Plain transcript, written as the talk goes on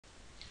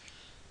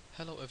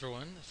Hello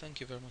everyone, thank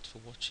you very much for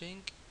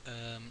watching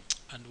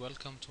and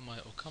welcome to my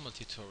OCAML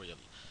tutorial.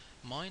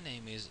 My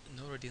name is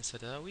Nuruddin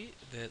Sadawi.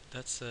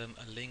 That's a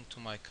link to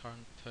my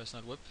current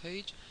personal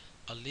webpage.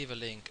 I'll leave a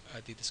link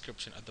at the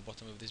description at the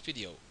bottom of this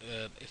video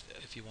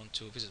if you want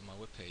to visit my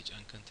webpage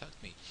and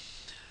contact me.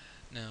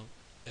 Now,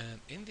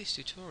 in this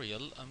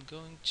tutorial, I'm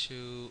going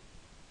to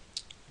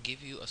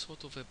give you a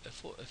sort of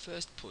a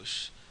first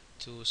push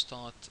to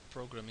start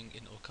programming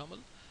in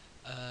OCaml.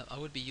 I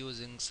will be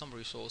using some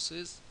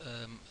resources,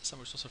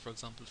 for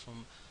example,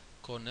 from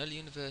Cornell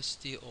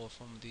University or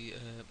from the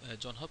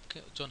John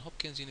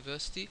Hopkins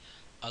University.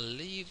 I'll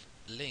leave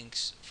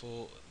links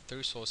for the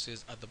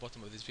resources at the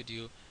bottom of this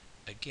video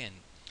again.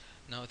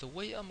 Now, the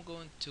way I'm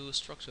going to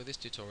structure this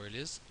tutorial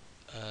is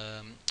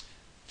um,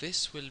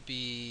 this will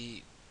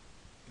be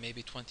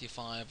maybe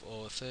 25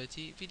 or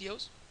 30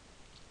 videos,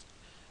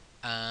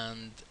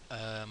 and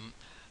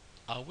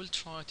I will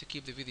try to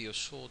keep the video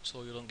short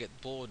so you don't get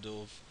bored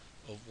of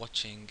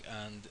watching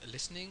and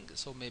listening.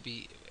 So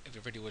maybe every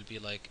video will be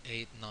like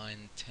 8,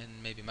 9, 10,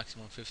 maybe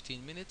maximum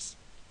 15 minutes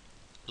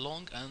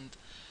long, and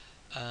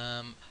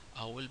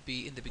I will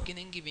be in the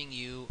beginning giving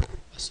you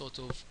a sort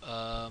of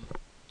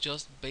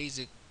just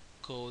basic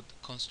code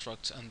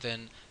constructs, and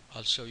then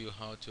I'll show you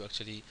how to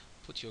actually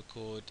put your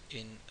code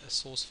in a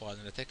source file,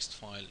 in a text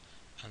file,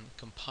 and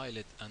compile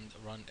it and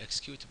run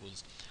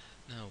executables.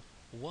 Now,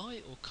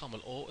 why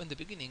OCaml? Or in the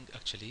beginning,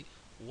 actually,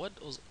 what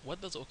does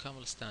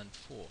OCaml stand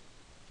for?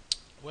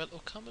 Well,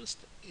 OCaml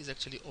is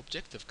actually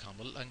Objective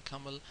Caml, and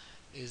Caml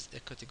is a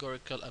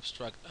categorical,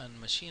 abstract, and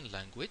machine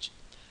language.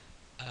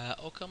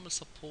 OCaml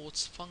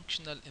supports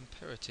functional,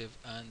 imperative,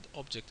 and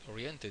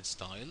object-oriented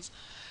styles.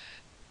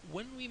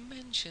 When we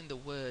mention the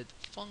word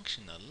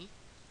functional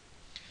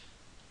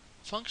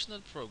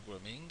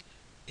programming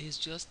is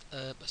just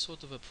a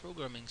sort of a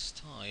programming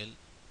style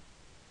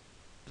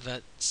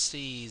that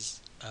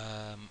sees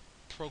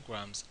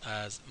programs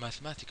as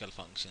mathematical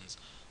functions.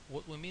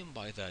 What we mean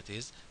by that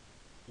is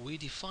we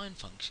define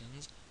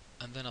functions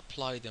and then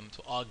apply them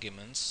to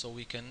arguments so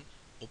we can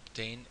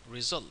obtain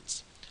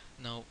results.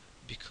 Now,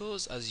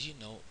 because as you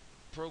know,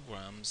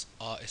 programs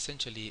are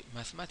essentially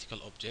mathematical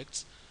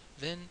objects,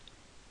 then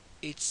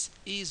it's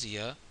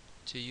easier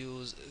to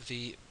use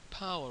the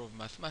power of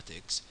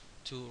mathematics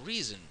to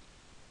reason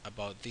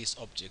about these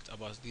objects,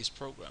 about these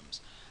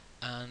programs.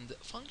 And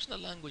functional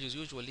languages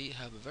usually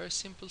have a very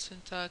simple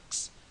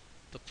syntax.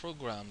 The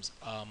programs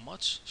are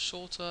much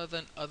shorter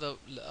than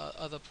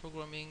other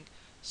programming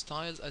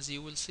styles, as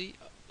you will see,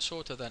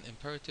 shorter than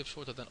imperative,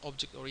 shorter than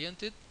object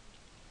oriented.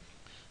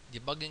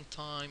 Debugging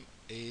time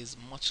is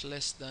much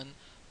less than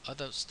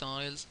other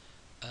styles.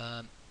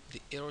 Um,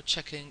 the error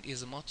checking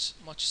is much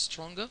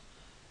stronger,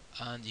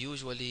 and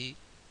usually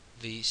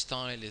the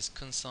style is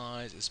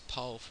concise, is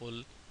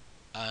powerful,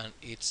 and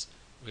it's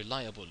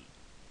reliable.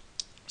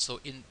 So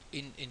in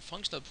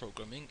functional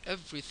programming,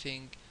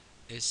 everything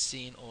is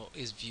seen or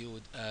is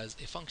viewed as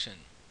a function.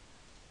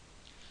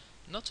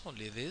 Not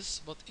only this,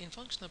 but in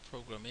functional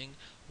programming,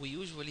 we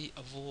usually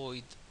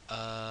avoid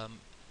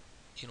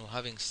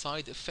having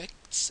side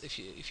effects.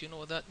 If you know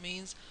what that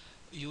means,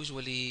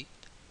 usually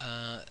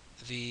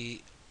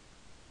the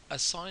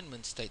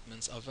assignment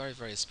statements are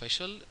very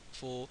special.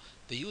 For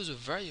the use of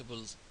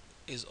variables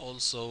is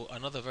also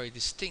another very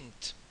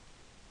distinct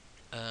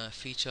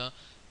feature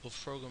of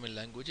programming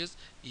languages,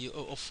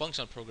 of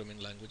functional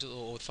programming languages,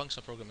 or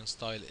functional programming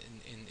style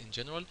in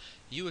general.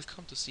 You will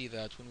come to see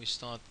that when we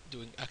start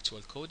doing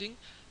actual coding,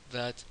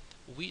 that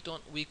we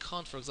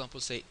can't, for example,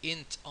 say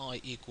int I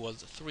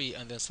equals 3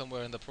 and then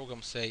somewhere in the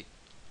program say,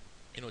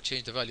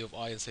 change the value of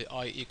I and say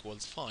I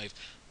equals 5.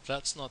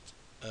 That's not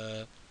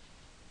uh,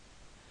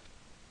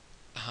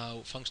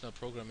 how functional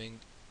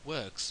programming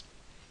works.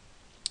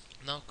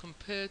 Now,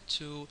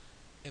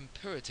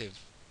 imperative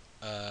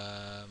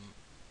um,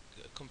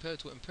 compared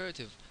to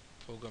imperative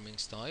programming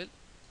style,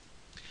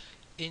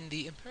 in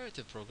the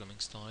imperative programming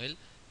style,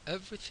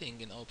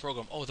 everything in our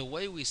program, or the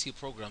way we see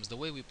programs, the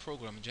way we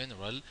program in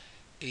general,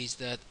 is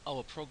that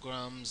our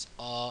programs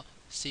are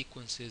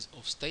sequences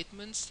of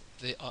statements.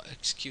 They are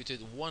executed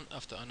one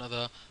after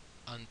another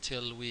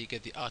until we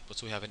get the output.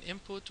 So we have an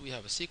input, we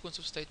have a sequence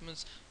of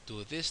statements,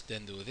 do this,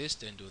 then do this,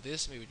 then do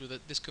this, maybe do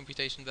this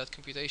computation, that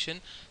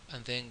computation,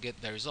 and then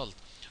get the result.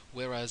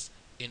 Whereas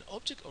in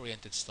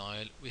object-oriented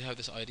style, we have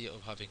this idea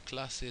of having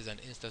classes and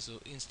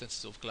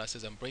instances of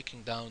classes and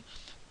breaking down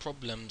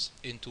problems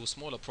into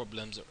smaller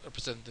problems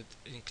represented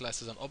in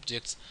classes and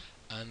objects,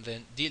 and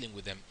then dealing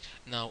with them.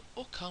 Now,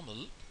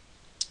 OCaml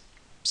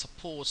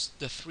supports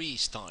the three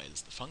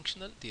styles: the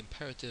functional, the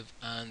imperative,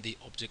 and the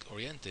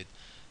object-oriented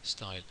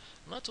style.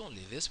 Not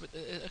only this, but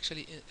it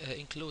actually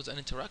includes an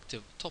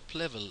interactive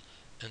top-level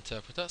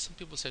interpreter. Some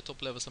people say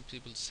top level, some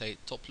people say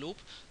top loop.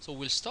 So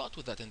we'll start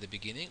with that in the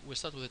beginning. We'll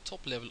start with the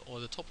top level or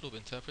the top loop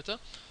interpreter.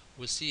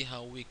 We'll see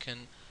how we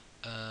can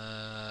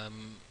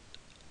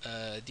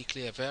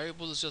declare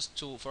variables just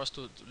for us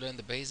to learn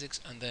the basics,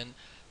 and then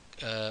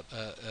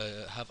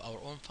have our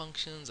own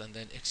functions and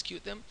then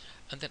execute them,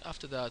 and then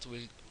after that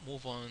we'll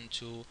move on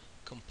to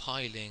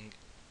compiling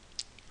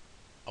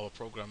our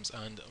programs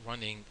and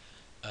running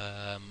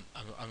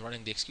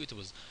the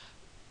executables.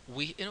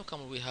 We in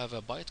OCaml we have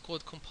a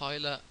bytecode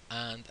compiler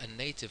and a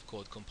native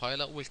code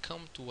compiler. We'll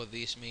come to what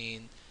these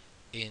mean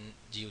in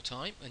due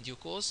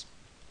course,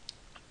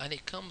 and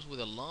it comes with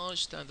a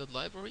large standard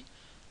library,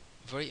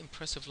 very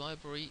impressive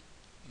library,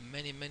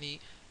 many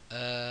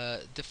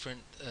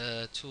different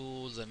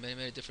tools and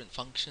many different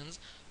functions.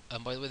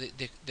 And by the way,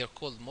 they're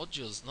called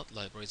modules, not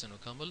libraries in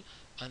OCaml.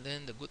 And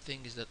then the good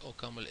thing is that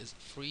OCaml is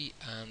free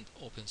and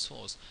open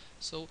source.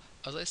 So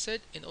as I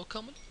said, in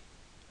OCaml,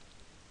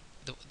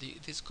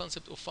 this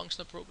concept of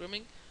functional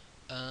programming,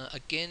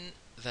 again,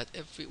 that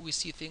every we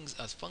see things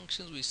as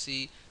functions, we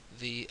see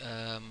the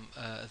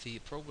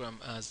program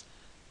as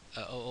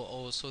or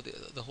also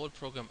the whole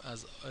program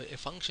as a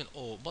function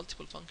or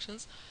multiple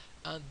functions.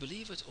 And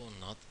believe it or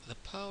not, the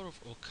power of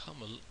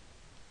OCaml,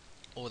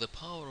 or the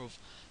power of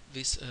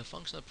this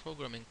functional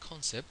programming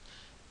concept,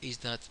 is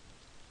that,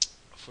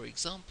 for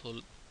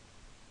example,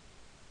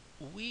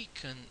 we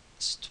can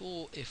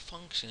store a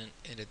function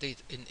in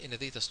a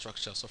data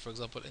structure. So for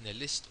example, in a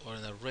list or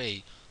an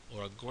array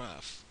or a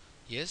graph,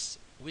 yes,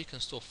 we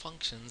can store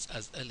functions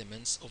as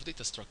elements of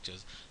data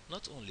structures.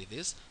 Not only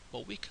this,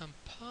 but we can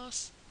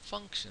pass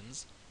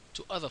functions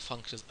to other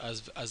functions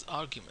as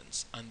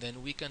arguments, and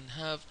then we can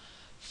have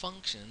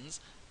functions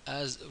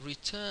as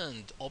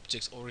returned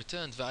objects or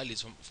returned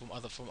values from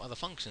other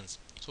functions.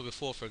 So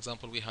before, for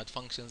example, we had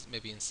functions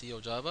maybe in C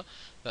or Java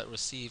that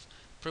receive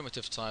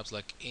primitive types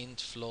like int,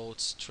 float,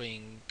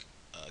 string,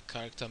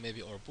 character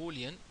maybe, or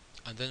boolean,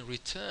 and then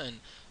return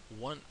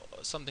one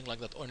something like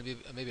that, or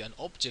maybe an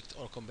object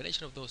or a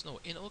combination of those. No,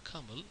 in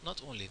OCaml,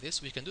 not only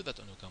this, we can do that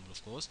on OCaml,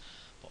 of course,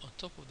 but on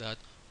top of that,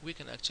 we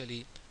can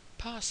actually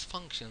pass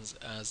functions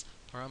as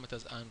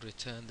parameters and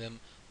return them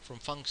from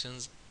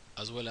functions,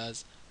 as well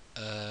as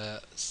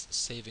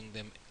saving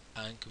them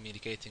and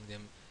communicating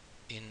them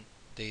in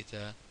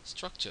data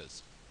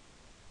structures.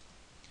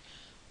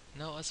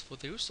 Now, as for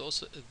the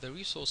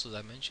resources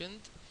I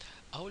mentioned,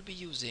 I will be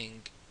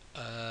using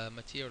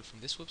material from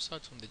this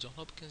website, from the Johns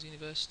Hopkins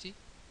University.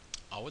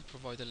 I will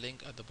provide a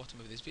link at the bottom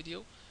of this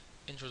video,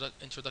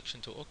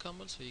 introduction to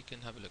OCaml, so you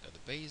can have a look at the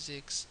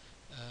basics,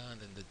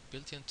 and then the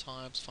built-in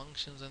types,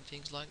 functions, and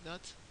things like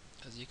that,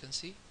 as you can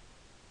see.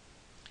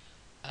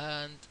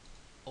 And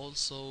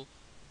also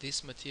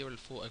this material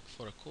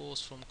for a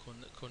course from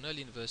Cornell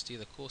University.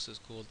 The course is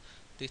called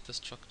Data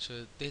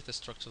Structures,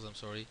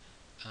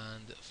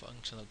 and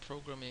Functional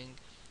Programming,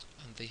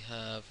 and they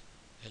have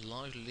a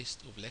large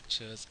list of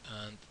lectures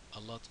and a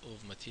lot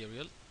of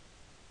material.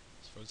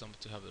 So for example,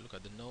 to have a look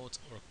at the notes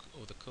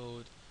or the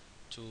code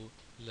to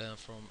learn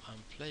from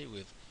and play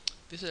with.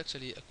 This is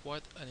actually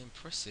quite an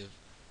impressive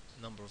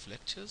number of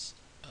lectures.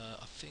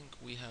 I think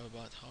we have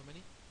about how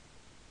many?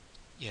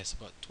 Yes,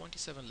 about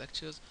 27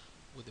 lectures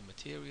with the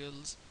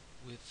materials,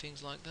 with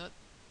things like that.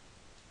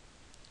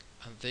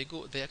 And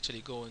they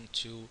actually go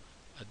into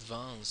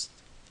advanced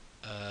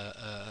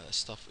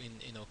stuff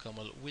in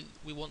OCaml.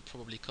 We won't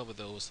probably cover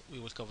those. We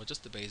will cover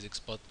just the basics,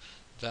 but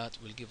that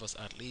will give us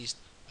at least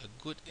a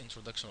good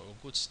introduction or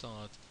a good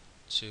start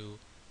to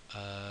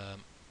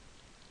um,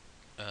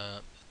 uh,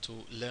 to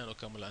learn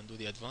OCaml and do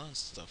the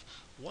advanced stuff.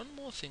 One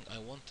more thing I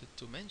wanted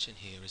to mention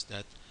here is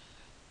that,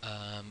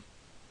 um,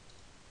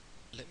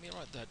 let me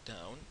write that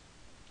down.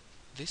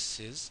 This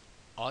is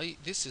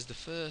this is the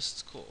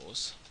first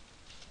course.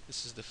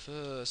 This is the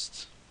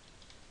first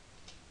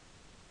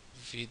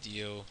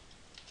video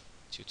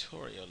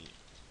tutorial.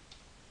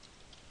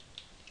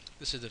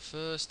 This is the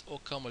first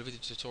OCaml video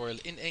tutorial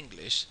in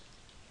English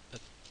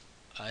that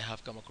I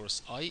have come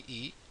across,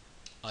 i.e.,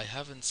 I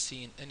haven't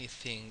seen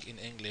anything in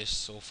English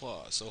so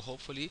far. So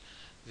hopefully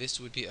this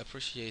will be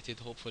appreciated.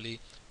 Hopefully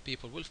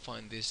people will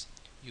find this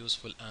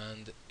useful,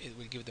 and it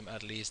will give them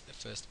at least a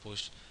first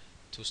push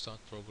to start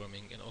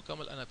programming in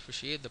OCaml and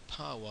appreciate the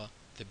power,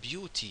 the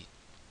beauty,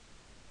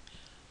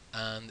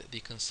 and the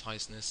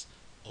conciseness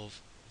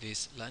of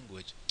this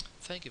language.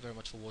 Thank you very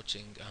much for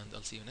watching, and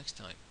I'll see you next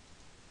time.